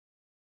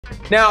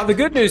Now, the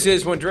good news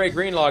is when Dre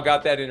Greenlaw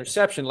got that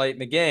interception late in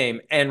the game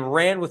and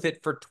ran with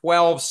it for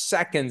 12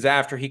 seconds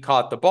after he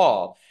caught the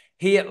ball,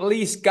 he at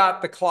least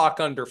got the clock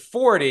under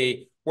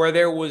 40, where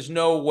there was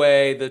no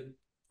way the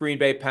Green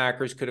Bay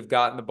Packers could have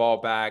gotten the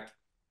ball back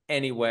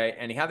anyway.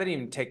 Anyhow, they didn't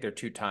even take their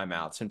 2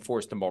 timeouts and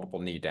forced the multiple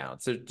knee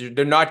downs.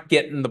 They're not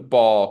getting the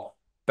ball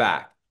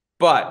back.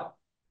 But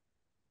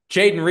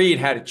Jaden Reed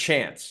had a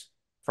chance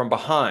from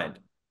behind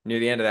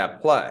near the end of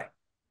that play,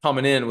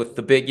 coming in with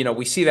the big,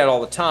 we see that all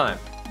the time,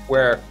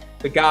 where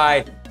the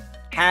guy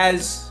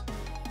has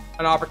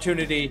an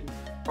opportunity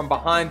from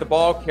behind the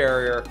ball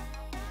carrier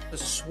to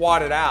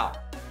swat it out,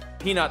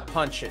 peanut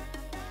punch it.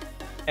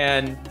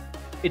 And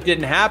it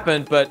didn't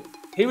happen, but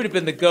he would have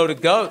been the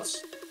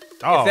go-to-goats.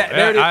 Oh,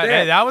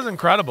 that was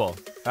incredible.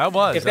 That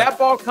was. If that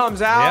ball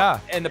comes out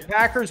and the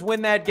Packers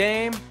win that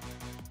game,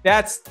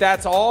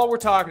 that's all we're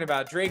talking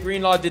about. Dre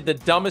Greenlaw did the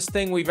dumbest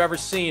thing we've ever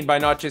seen by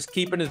not just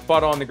keeping his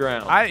butt on the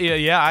ground. I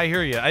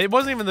hear you. It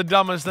wasn't even the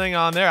dumbest thing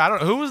on there.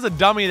 Who was the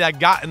dummy that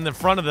got in the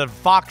front of the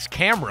Fox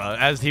camera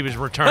as he was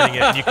returning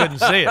it and you couldn't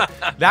see it.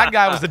 That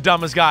guy was the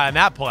dumbest guy in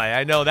that play.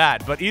 I know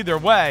that. But either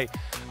way,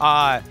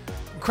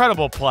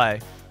 incredible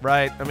play.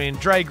 Right, I mean,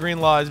 Dre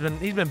Greenlaw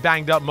he's been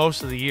banged up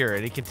most of the year,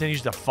 and he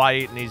continues to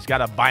fight, and he's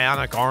got a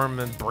bionic arm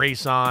and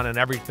brace on and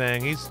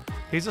everything.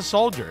 He's a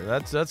soldier.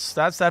 That's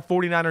that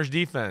 49ers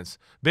defense.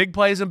 Big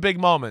plays and big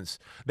moments.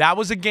 That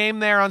was a game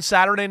there on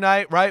Saturday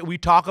night, right? We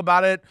talk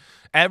about it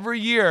every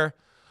year.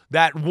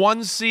 That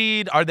 1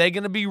 seed, are they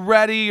going to be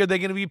ready? Are they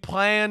going to be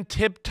playing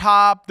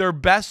tip-top, their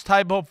best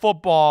type of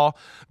football?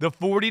 The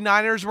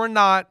 49ers were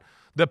not.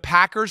 The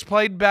Packers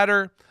played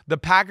better. The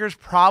Packers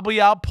probably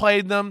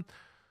outplayed them.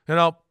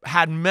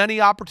 Had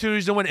many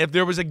opportunities to win. If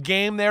there was a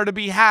game there to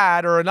be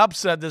had or an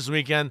upset this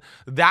weekend,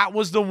 that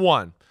was the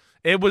one.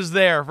 It was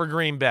there for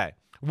Green Bay.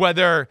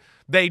 Whether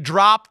they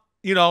dropped,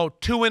 2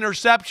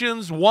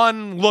 interceptions,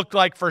 one looked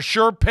like for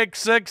sure pick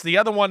 6, the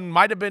other one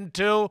might have been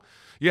 2.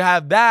 You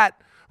have that,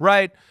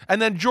 right?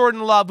 And then Jordan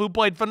Love, who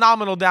played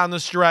phenomenal down the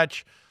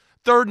stretch,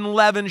 3rd and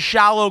 11,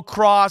 shallow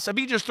cross. If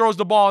he just throws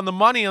the ball on the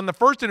money on the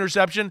first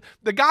interception,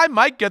 the guy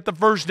might get the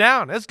first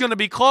down. It's going to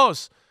be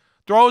close.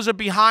 Throws it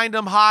behind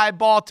him, high,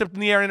 ball tipped in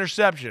the air,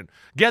 interception.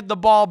 Get the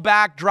ball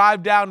back,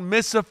 drive down,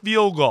 miss a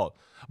field goal.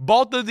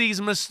 Both of these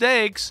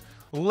mistakes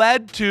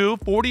led to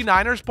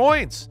 49ers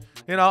points.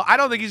 I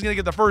don't think he's going to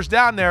get the first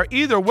down there.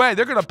 Either way,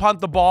 they're going to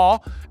punt the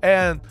ball,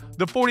 and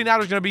the 49ers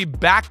are going to be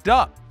backed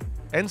up.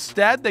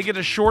 Instead, they get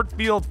a short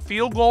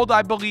field goal,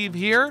 I believe,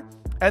 here.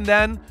 And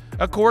then,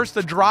 of course,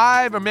 the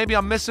drive, or maybe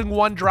I'm missing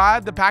one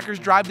drive. The Packers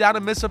drive down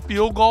and miss a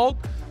field goal.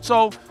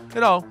 So,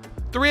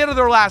 3 out of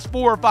their last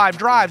 4 or 5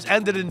 drives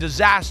ended in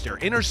disaster.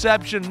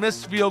 Interception,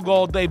 missed field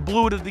goal. They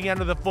blew it at the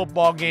end of the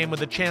football game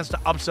with a chance to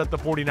upset the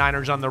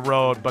 49ers on the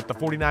road, but the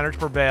 49ers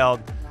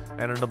prevailed,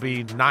 and it'll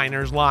be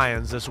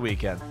Niners-Lions this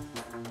weekend.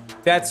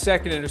 That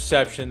second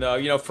interception,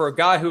 though, for a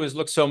guy who has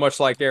looked so much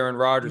like Aaron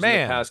Rodgers in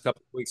the past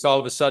couple of weeks, all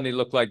of a sudden he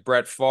looked like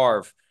Brett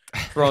Favre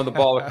throwing the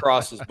ball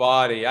across his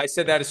body. I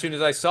said that as soon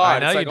as I saw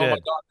it. It's like, oh, my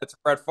God, that's a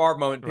Brett Favre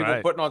moment.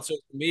 People putting on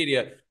social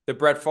media the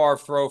Brett Favre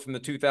throw from the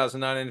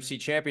 2009 NFC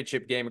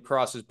Championship game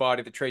across his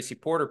body that Tracy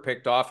Porter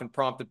picked off and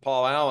prompted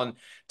Paul Allen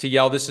to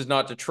yell, "This is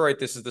not Detroit,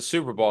 this is the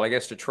Super Bowl." I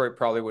guess Detroit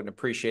probably wouldn't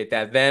appreciate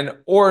that then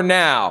or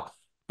now.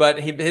 But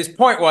his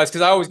point was,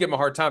 because I always give him a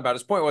hard time about it,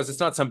 his point was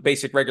it's not some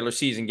basic regular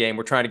season game.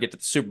 We're trying to get to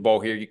the Super Bowl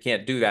here. You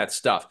can't do that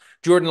stuff.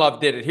 Jordan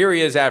Love did it. Here he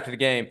is after the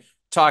game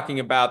talking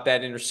about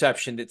that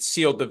interception that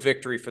sealed the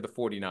victory for the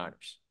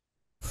 49ers.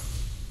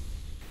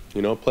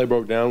 Play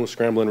broke down, was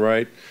scrambling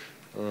right.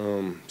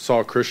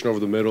 Saw Christian over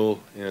the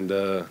middle and,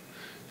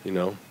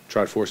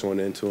 tried forcing one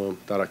into him.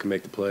 Thought I could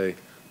make the play.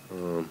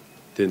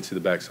 Didn't see the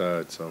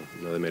backside, so,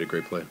 they made a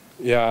great play.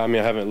 Yeah, I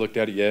haven't looked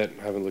at it yet.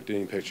 I haven't looked at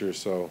any pictures,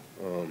 so,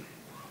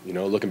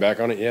 looking back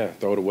on it,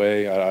 throw it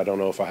away. I don't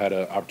know if I had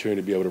an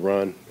opportunity to be able to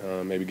run,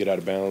 maybe get out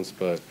of bounds,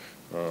 but,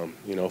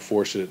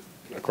 force it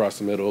across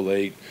the middle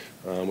late,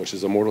 which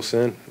is a mortal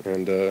sin,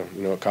 and,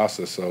 it cost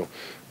us. So,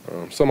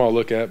 some I'll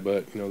look at,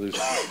 but,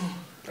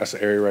 that's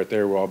an area right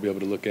there where I'll be able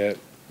to look at,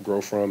 grow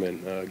from,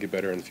 and get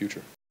better in the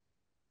future.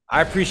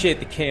 I appreciate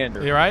the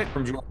candor. You're right.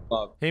 From Jordan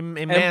Love. He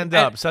manned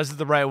up, says it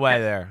the right way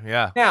there.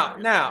 Yeah.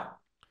 Now,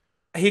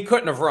 he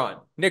couldn't have run.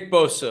 Nick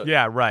Bosa.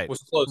 Yeah, right.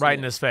 Was close right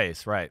in his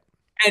face, right.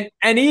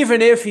 And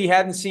even if he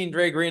hadn't seen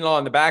Dre Greenlaw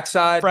on the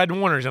backside, Fred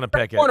Warner's going to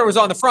pick it. Warner was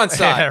on the front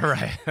side. Yeah,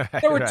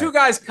 right. There were 2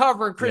 guys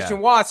covering Christian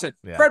Watson.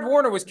 Yeah. Fred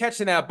Warner was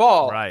catching that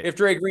ball right. if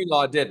Dre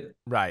Greenlaw didn't.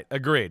 Right.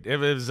 Agreed. It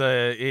was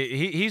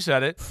he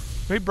said it.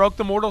 He broke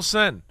the mortal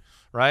sin.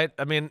 Right?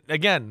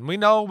 Again,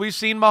 we've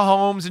seen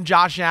Mahomes and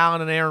Josh Allen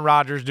and Aaron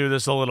Rodgers do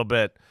this a little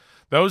bit.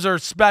 Those are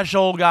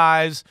special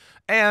guys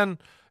and,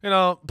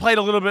 played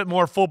a little bit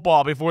more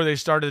football before they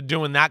started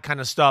doing that kind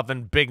of stuff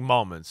in big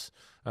moments.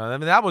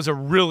 That was a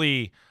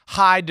really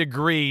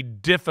high-degree,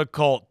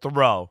 difficult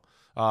throw.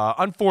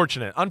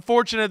 Unfortunate.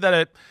 Unfortunate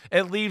that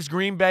it leaves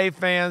Green Bay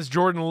fans,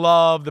 Jordan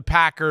Love, the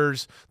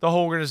Packers, the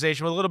whole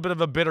organization with a little bit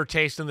of a bitter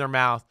taste in their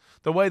mouth.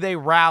 The way they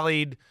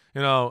rallied,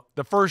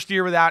 the first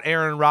year without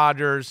Aaron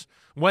Rodgers,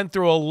 went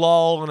through a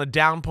lull and a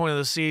down point of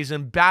the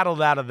season,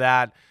 battled out of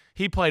that.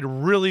 He played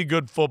really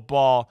good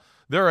football.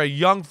 They're a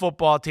young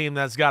football team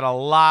that's got a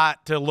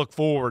lot to look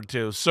forward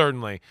to,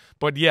 certainly.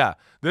 But, yeah,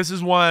 this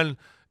is one,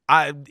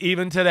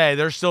 even today,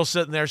 they're still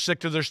sitting there sick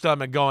to their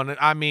stomach going,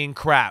 I mean,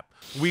 crap.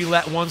 We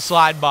let one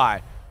slide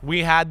by. We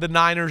had the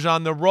Niners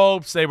on the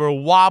ropes. They were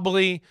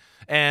wobbly,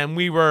 and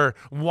we were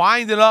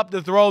winding up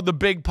to throw the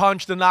big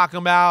punch to knock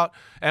them out,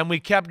 and we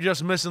kept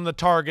just missing the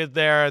target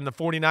there, and the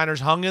 49ers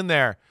hung in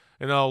there.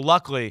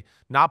 Luckily,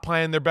 not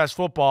playing their best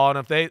football. And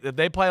if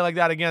they play like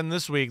that again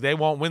this week, they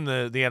won't win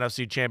the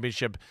NFC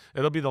Championship.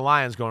 It'll be the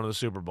Lions going to the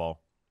Super Bowl.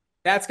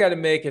 That's got to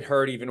make it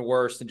hurt even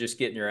worse than just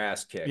getting your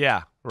ass kicked.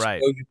 Yeah,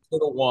 right. So you could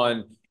have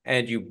won,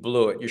 and you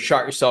blew it. You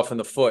shot yourself in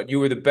the foot.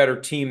 You were the better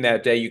team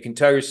that day. You can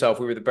tell yourself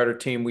we were the better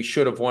team. We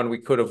should have won. We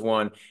could have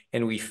won,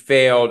 and we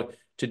failed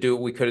to do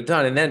what we could have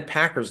done. And then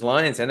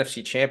Packers-Lions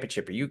NFC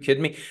Championship. Are you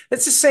kidding me?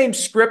 That's the same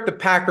script the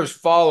Packers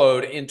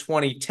followed in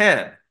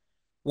 2010.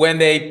 When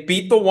they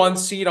beat the 1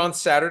 seed on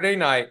Saturday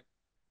night,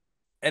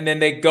 and then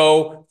they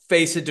go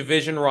face a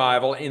division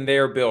rival in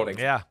their building.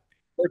 Yeah.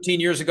 13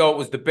 years ago, it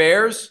was the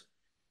Bears,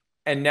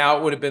 and now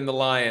it would have been the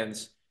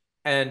Lions.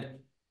 And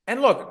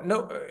look,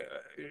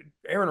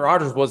 Aaron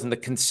Rodgers wasn't the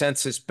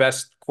consensus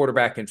best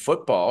quarterback in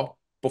football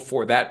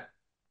before that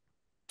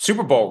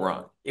Super Bowl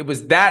run. It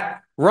was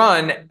that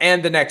run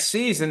and the next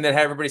season that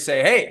had everybody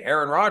say, hey,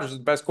 Aaron Rodgers is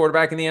the best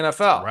quarterback in the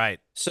NFL. Right.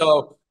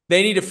 So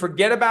they need to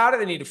forget about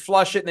it. They need to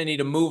flush it. And they need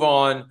to move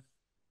on.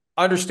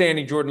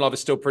 Understanding Jordan Love is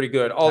still pretty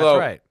good. Although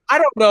I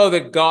don't know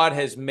that God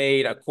has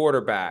made a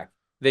quarterback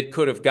that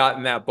could have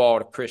gotten that ball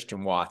to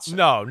Christian Watson.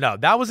 No,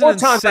 that was insane.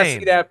 Times I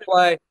see that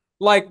play,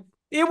 like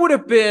it would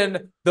have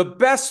been the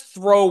best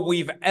throw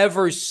we've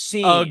ever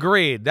seen.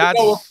 Agreed. That's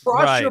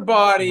across your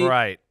body,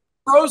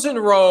 frozen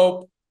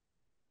rope,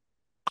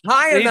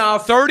 high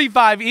enough.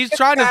 35. He's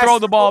trying to throw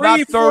the ball about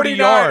 30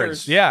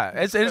 yards. Yeah,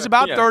 it's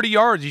about 30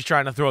 yards he's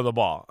trying to throw the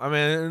ball. I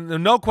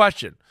mean, no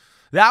question.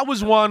 That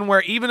was one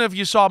where even if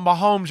you saw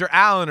Mahomes or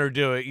Allen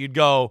do it, you'd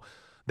go,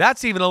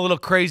 that's even a little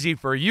crazy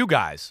for you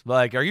guys.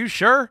 Like, are you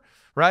sure?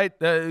 Right?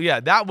 Yeah,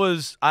 that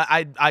was –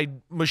 I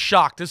was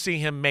shocked to see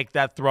him make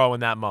that throw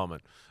in that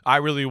moment. I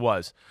really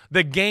was.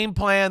 The game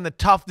plan, the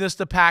toughness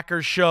the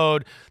Packers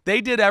showed, they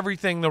did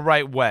everything the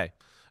right way.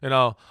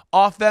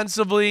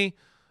 Offensively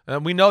 –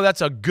 we know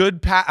that's a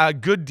good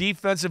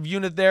defensive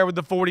unit there with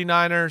the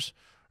 49ers,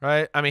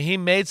 right? I mean, he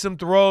made some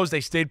throws. They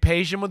stayed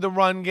patient with the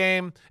run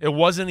game. It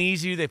wasn't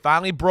easy. They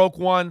finally broke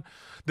one.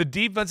 The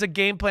defensive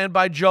game plan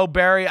by Joe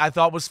Barry I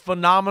thought was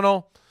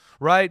phenomenal,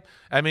 right?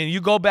 I mean,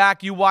 you go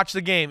back, you watch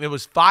the game. It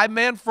was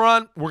 5-man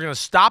front. We're going to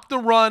stop the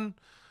run.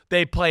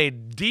 They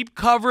played deep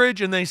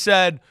coverage, and they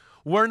said,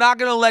 we're not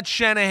going to let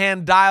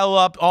Shanahan dial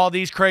up all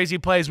these crazy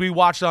plays we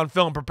watched on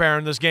film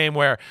preparing this game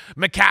where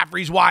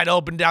McCaffrey's wide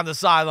open down the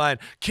sideline,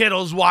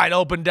 Kittle's wide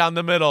open down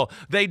the middle.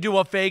 They do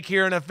a fake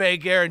here and a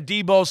fake there, and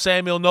Deebo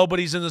Samuel,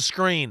 nobody's in the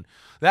screen.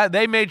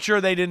 They made sure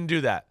they didn't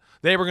do that.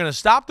 They were going to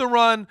stop the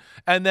run,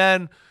 and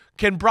then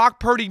can Brock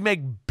Purdy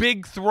make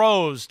big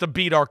throws to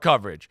beat our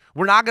coverage?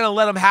 We're not going to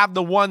let him have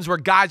the ones where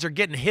guys are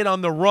getting hit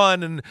on the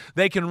run and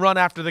they can run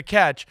after the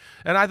catch.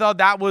 And I thought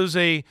that was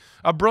a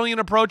brilliant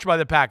approach by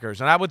the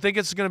Packers. And I would think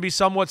it's going to be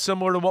somewhat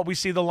similar to what we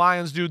see the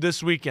Lions do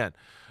this weekend.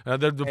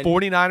 The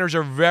 49ers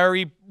are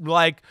very,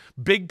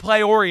 big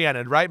play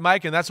oriented, right,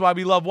 Mike? And that's why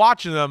we love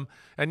watching them.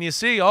 And you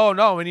see, oh,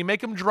 no, when you make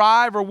them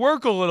drive or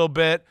work a little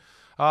bit,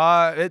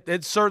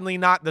 it's certainly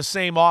not the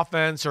same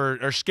offense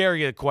or scare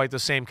you at quite the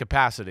same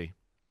capacity.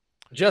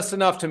 Just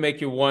enough to make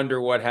you wonder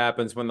what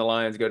happens when the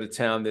Lions go to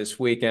town this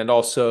weekend.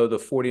 Also, the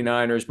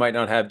 49ers might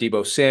not have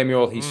Deebo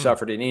Samuel. He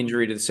suffered an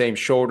injury to the same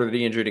shoulder that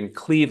he injured in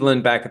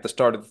Cleveland back at the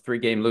start of the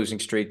 3-game losing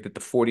streak that the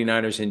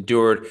 49ers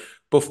endured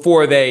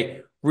before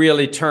they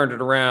really turned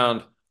it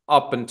around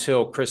up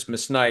until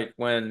Christmas night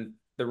when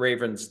the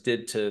Ravens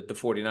did to the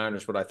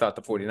 49ers what I thought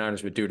the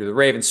 49ers would do to the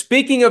Ravens.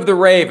 Speaking of the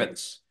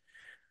Ravens,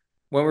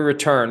 when we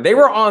return, they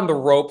were on the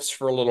ropes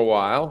for a little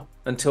while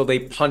until they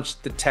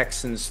punched the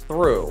Texans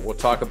through. We'll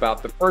talk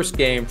about the first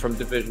game from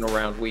Divisional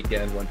Round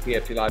weekend when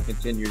PFT Live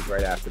continues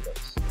right after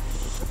this.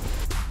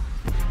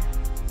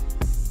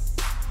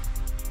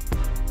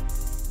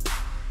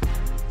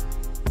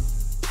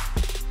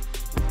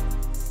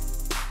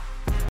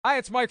 Hi,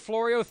 it's Mike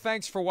Florio.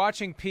 Thanks for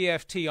watching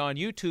PFT on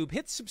YouTube.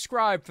 Hit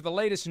subscribe for the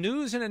latest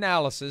news and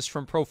analysis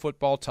from Pro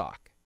Football Talk.